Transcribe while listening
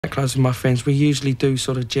Clubs with my friends, we usually do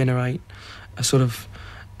sort of generate a sort of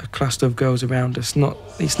a cluster of girls around us. It's not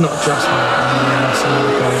just like some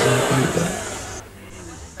other guys in the group.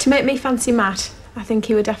 But... To make me fancy Matt, I think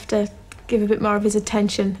he would have to give a bit more of his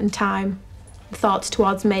attention and time and thoughts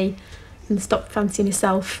towards me and stop fancying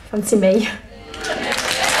himself, fancy me.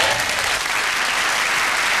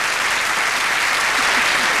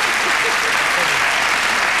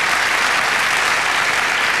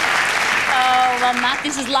 Matt,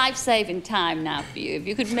 this is life-saving time now for you. If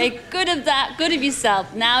you could make good of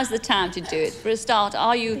yourself, now's the time to do it. For a start,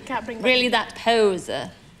 are you really that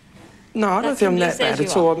poser? No, I don't think I'm that bad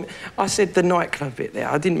at all. I said the nightclub bit there.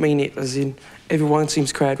 I didn't mean it as in everyone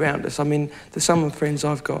seems crowd round us. I mean, the some of the friends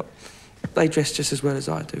I've got, they dress just as well as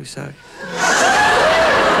I do, so...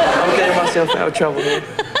 I'm getting myself out of trouble here.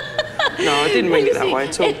 No, I didn't mean it that way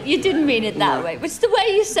at all. You didn't mean it that way. It's the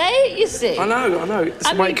way you say it, you see. I know.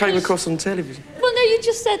 It's the way it came across on television. Well, no, you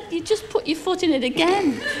just put your foot in it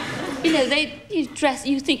again. You know,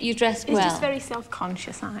 you think you dress well. He's just very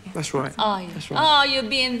self-conscious, aren't you? That's right. Are you? That's right. Oh, you're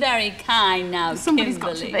being very kind now, Somebody's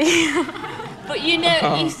Kimberly. got to be. But, you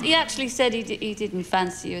know, he actually said he didn't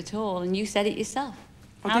fancy you at all, and you said it yourself.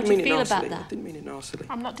 How do you feel about that? I didn't mean it nastily.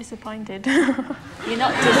 I'm not disappointed. You're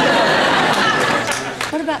not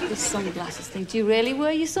disappointed? What about this sunglasses thing? Do you really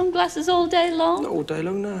wear your sunglasses all day long? Not all day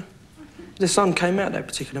long, no. The sun came out at that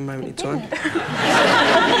particular moment in time.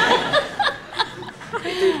 I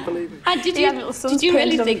did believe it. And did you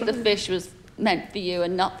really think the fish was meant for you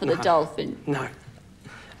and not for the dolphin? No.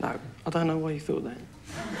 I don't know why you thought that.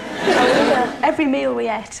 Every meal we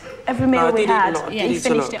ate, every meal we had, he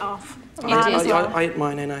finished it off. I ate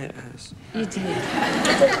mine and I ate hers. You did?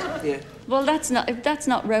 Yeah. Well, if that's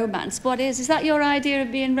not romance, what is? Is that your idea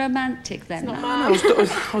of being romantic, then? No, I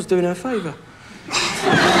was doing her a favour.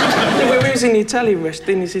 We was in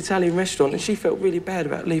this Italian restaurant, and she felt really bad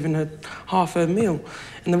about leaving her half her meal.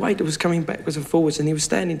 And the waiter was coming backwards and forwards, and he was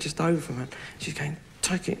standing just over from her. She's going,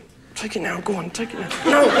 take it now, go on, take it now.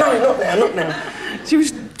 No, not now. She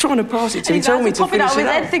was trying to pass it to me, told me to finish it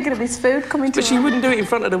up. Thinking of his food coming to But she wouldn't do it in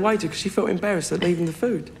front of the waiter because she felt embarrassed at leaving the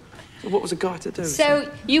food. So what was a guy to do? So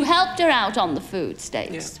you helped her out on the food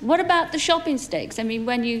stakes. Yeah. What about the shopping stakes? I mean,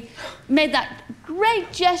 when you made that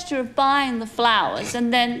great gesture of buying the flowers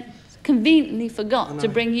and then conveniently forgot to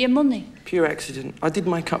bring your money. Pure accident. I did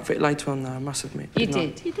make up for it later on, though, I must admit. You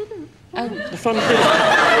did? You didn't. Oh. The fun bit.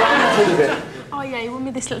 Oh, yeah, he won me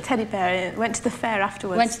this little teddy bear. Went to the fair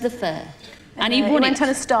afterwards. Went to the fair. And he went on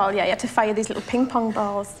a stall, yeah, he had to fire these little ping-pong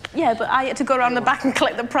balls. Yeah, but I had to go around the back and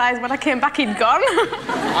collect the prize. When I came back, he'd gone.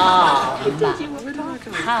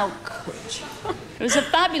 How quick. It was a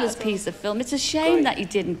fabulous piece of film. It's a shame that you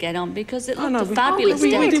didn't get on because it looked a fabulous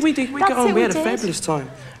day. We got on. We had a fabulous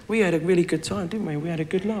time. We had a really good time, didn't we? We had a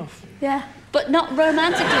good laugh. Yeah. But not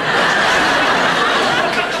romantically.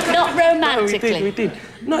 Not romantically. No, we did.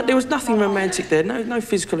 No, there was nothing romantic there. No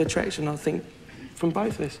physical attraction, I think, from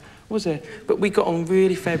both of us, was there? But we got on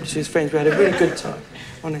really fabulous as friends. We had a really good time,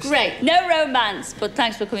 honestly. Great. No romance, but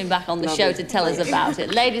thanks for coming back on the show to tell us about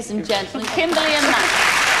it. Ladies and gentlemen, Kimberly and Matt.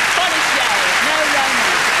 Funny show. No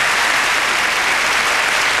romance.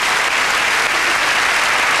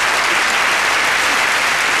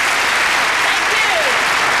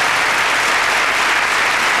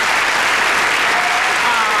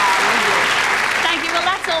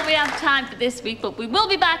 Time for this week, but we will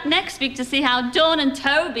be back next week to see how Dawn and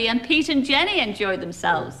Toby and Pete and Jenny enjoyed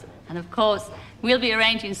themselves. And of course, we'll be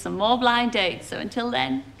arranging some more blind dates. So until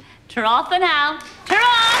then, ta-ra for now. Ta-ra!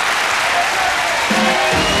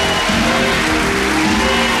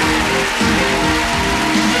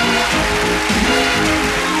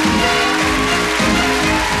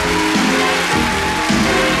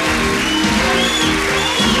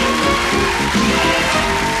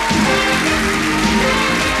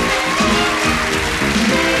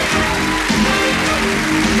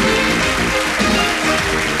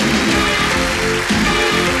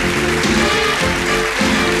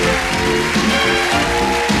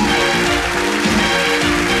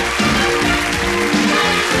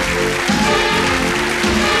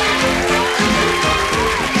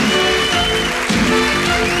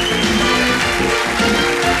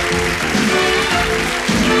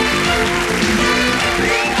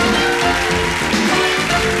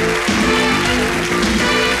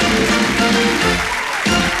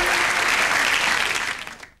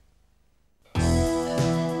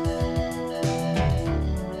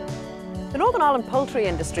 Poultry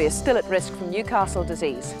industry is still at risk from Newcastle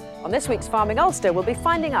disease. On this week's Farming Ulster, we'll be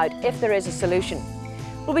finding out if there is a solution.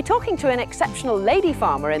 We'll be talking to an exceptional lady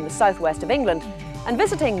farmer in the southwest of England and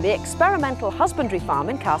visiting the experimental husbandry farm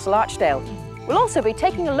in Castle Archdale. We'll also be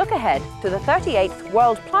taking a look ahead to the 38th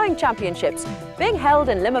World Ploughing Championships being held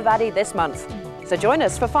in Limavady this month. So join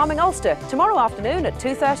us for Farming Ulster tomorrow afternoon at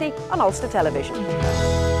 2:30 on Ulster Television.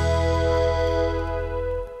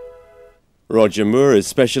 Roger Moore is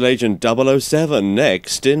Special Agent 007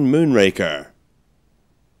 next in Moonraker.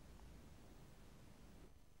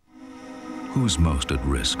 Who's most at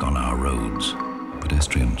risk on our roads?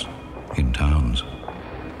 Pedestrians, in towns.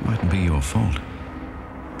 Mightn't be your fault.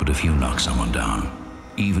 But if you knock someone down,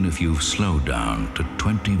 even if you've slowed down to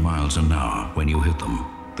 20 miles an hour when you hit them,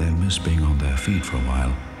 they'll miss being on their feet for a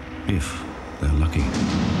while, if they're lucky.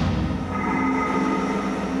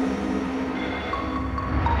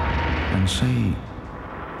 And say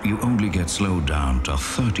you only get slowed down to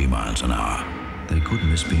 30 miles an hour, they could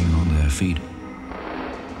miss being on their feet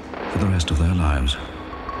for the rest of their lives,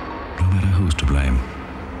 no matter who's to blame.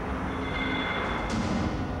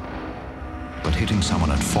 But hitting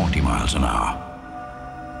someone at 40 miles an hour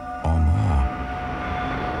or more,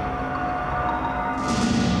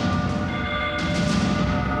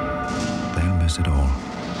 they'll miss it all.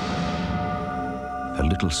 A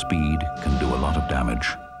little speed can do a lot of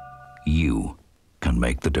damage. You can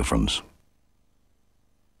make the difference.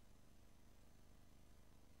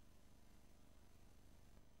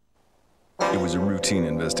 It was a routine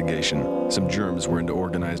investigation. Some germs were into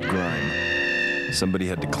organized crime. Somebody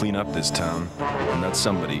had to clean up this town, and that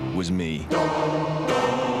somebody was me.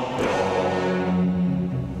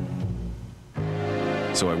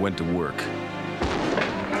 So I went to work,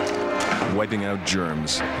 wiping out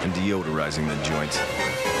germs and deodorizing the joint.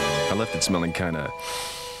 I left it smelling kinda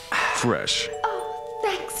fresh. Oh,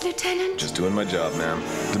 thanks, Lieutenant. Just doing my job, ma'am.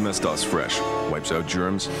 Domestos Fresh wipes out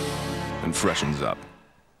germs and freshens up.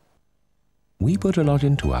 We put a lot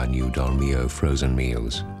into our new Dolmio frozen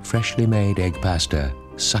meals. Freshly made egg pasta,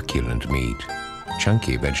 succulent meat,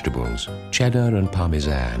 chunky vegetables, cheddar and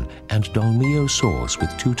parmesan, and Dolmio sauce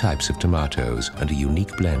with 2 types of tomatoes and a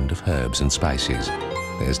unique blend of herbs and spices.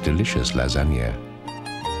 There's delicious lasagna,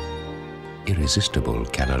 irresistible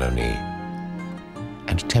cannelloni,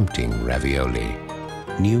 and tempting ravioli.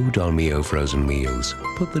 New Dolmio frozen meals.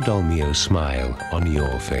 Put the Dolmio smile on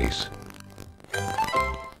your face.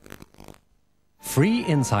 Free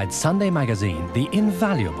inside Sunday Magazine, the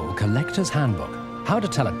invaluable Collector's Handbook. How to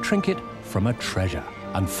tell a trinket from a treasure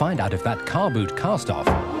and find out if that car boot cast-off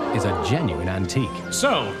is a genuine antique.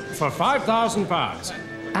 Sold for £5,000.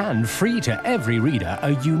 And free to every reader,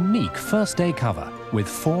 a unique first-day cover with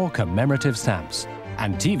 4 commemorative stamps.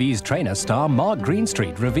 And TV's trainer star Mark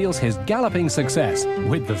Greenstreet reveals his galloping success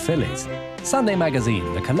with the fillies. Sunday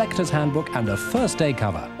Magazine, the Collector's Handbook, and a first-day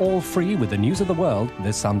cover, all free with the news of the world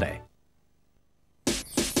this Sunday.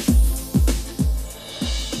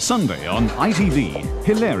 Sunday on ITV,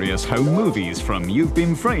 hilarious home movies from You've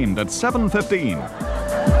Been Framed at 7:15.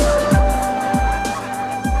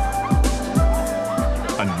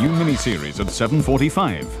 A new miniseries at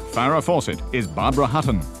 7:45. Farrah Fawcett is Barbara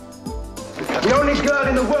Hutton. The only girl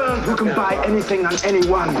in the world who can buy anything and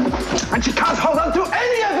anyone. And she can't hold on to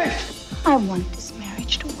any of it! I want this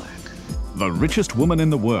marriage to work. The Richest Woman in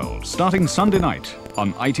the World, starting Sunday night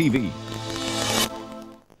on ITV.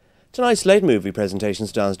 Tonight's late movie presentation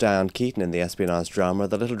stars Diane Keaton in the espionage drama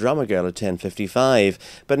The Little Drummer Girl at 10:55.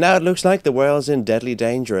 But now it looks like the world's in deadly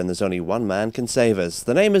danger and there's only one man can save us.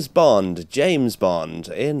 The name is Bond, James Bond,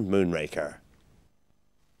 in Moonraker.